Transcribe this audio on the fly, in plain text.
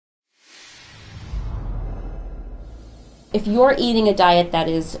if you're eating a diet that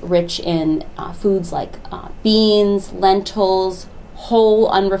is rich in foods like beans, lentils, whole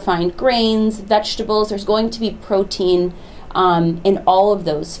unrefined grains, vegetables, there's going to be protein in all of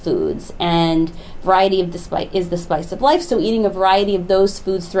those foods, and variety of is the spice of life. So eating a variety of those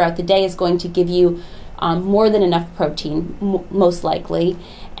foods throughout the day is going to give you more than enough protein, most likely.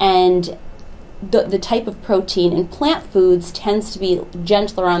 And the type of protein in plant foods tends to be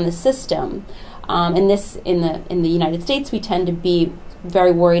gentler on the system. And this in the United States, we tend to be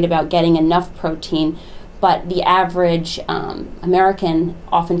very worried about getting enough protein. But the average American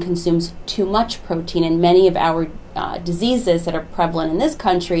often consumes too much protein, and many of our diseases that are prevalent in this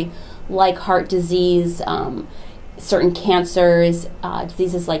country, like heart disease, certain cancers,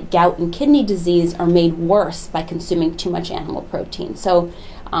 diseases like gout and kidney disease, are made worse by consuming too much animal protein. So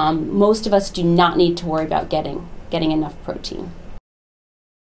most of us do not need to worry about getting enough protein.